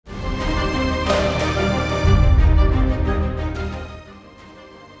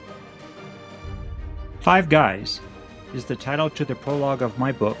Five Guys is the title to the prologue of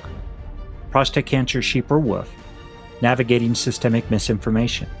my book, Prostate Cancer Sheep or Wolf, Navigating Systemic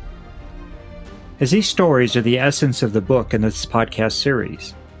Misinformation. As these stories are the essence of the book and this podcast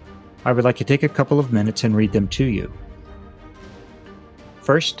series, I would like to take a couple of minutes and read them to you.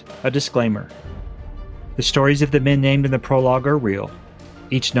 First, a disclaimer. The stories of the men named in the prologue are real,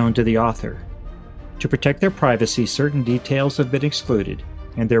 each known to the author. To protect their privacy, certain details have been excluded,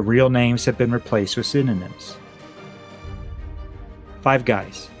 and their real names have been replaced with synonyms. Five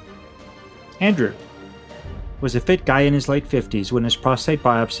Guys. Andrew was a fit guy in his late 50s when his prostate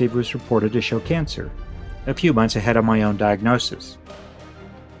biopsy was reported to show cancer, a few months ahead of my own diagnosis.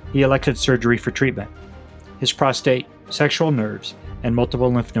 He elected surgery for treatment. His prostate, sexual nerves, and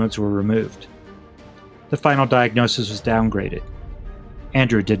multiple lymph nodes were removed. The final diagnosis was downgraded.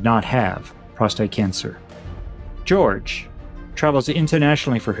 Andrew did not have prostate cancer. George travels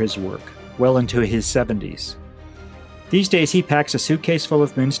internationally for his work, well into his 70s. These days he packs a suitcase full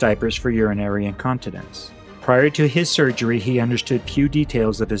of men's diapers for urinary incontinence. Prior to his surgery, he understood few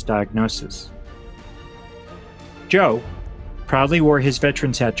details of his diagnosis. Joe proudly wore his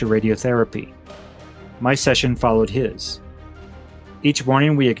veteran's hat to radiotherapy. My session followed his. Each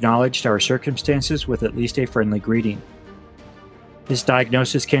morning we acknowledged our circumstances with at least a friendly greeting. His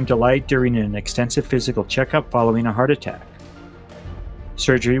diagnosis came to light during an extensive physical checkup following a heart attack.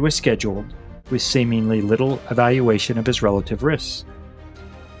 Surgery was scheduled, with seemingly little evaluation of his relative risks.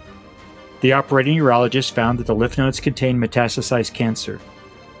 The operating urologist found that the lymph nodes contained metastasized cancer,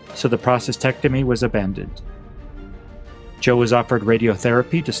 so the prostatectomy was abandoned. Joe was offered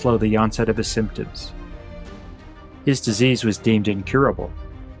radiotherapy to slow the onset of his symptoms. His disease was deemed incurable.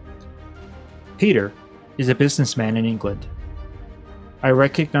 Peter is a businessman in England. I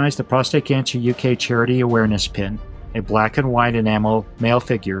recognized the Prostate Cancer UK charity awareness pin, a black and white enamel male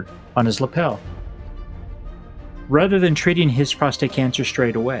figure, on his lapel. Rather than treating his prostate cancer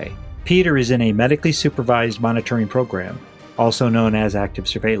straight away, Peter is in a medically supervised monitoring program, also known as active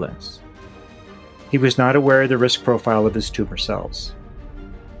surveillance. He was not aware of the risk profile of his tumor cells.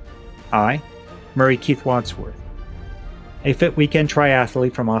 I, Murray Keith Wadsworth, a fit weekend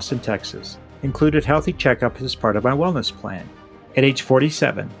triathlete from Austin, Texas, included healthy checkup as part of my wellness plan. At age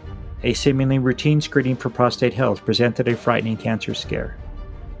 47, a seemingly routine screening for prostate health presented a frightening cancer scare.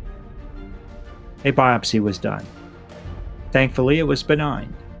 A biopsy was done. Thankfully, it was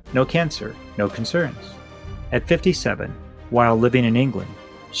benign. No cancer, no concerns. At 57, while living in England,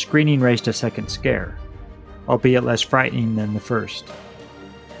 screening raised a second scare, albeit less frightening than the first.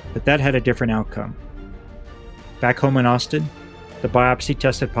 But that had a different outcome. Back home in Austin, the biopsy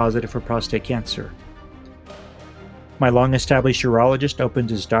tested positive for prostate cancer. My long-established urologist opened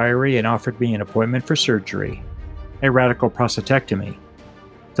his diary and offered me an appointment for surgery, a radical prostatectomy,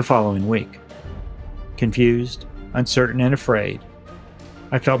 the following week. Confused, uncertain, and afraid,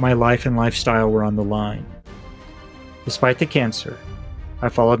 I felt my life and lifestyle were on the line. Despite the cancer, I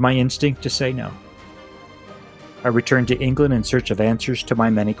followed my instinct to say no. I returned to England in search of answers to my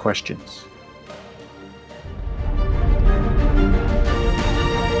many questions.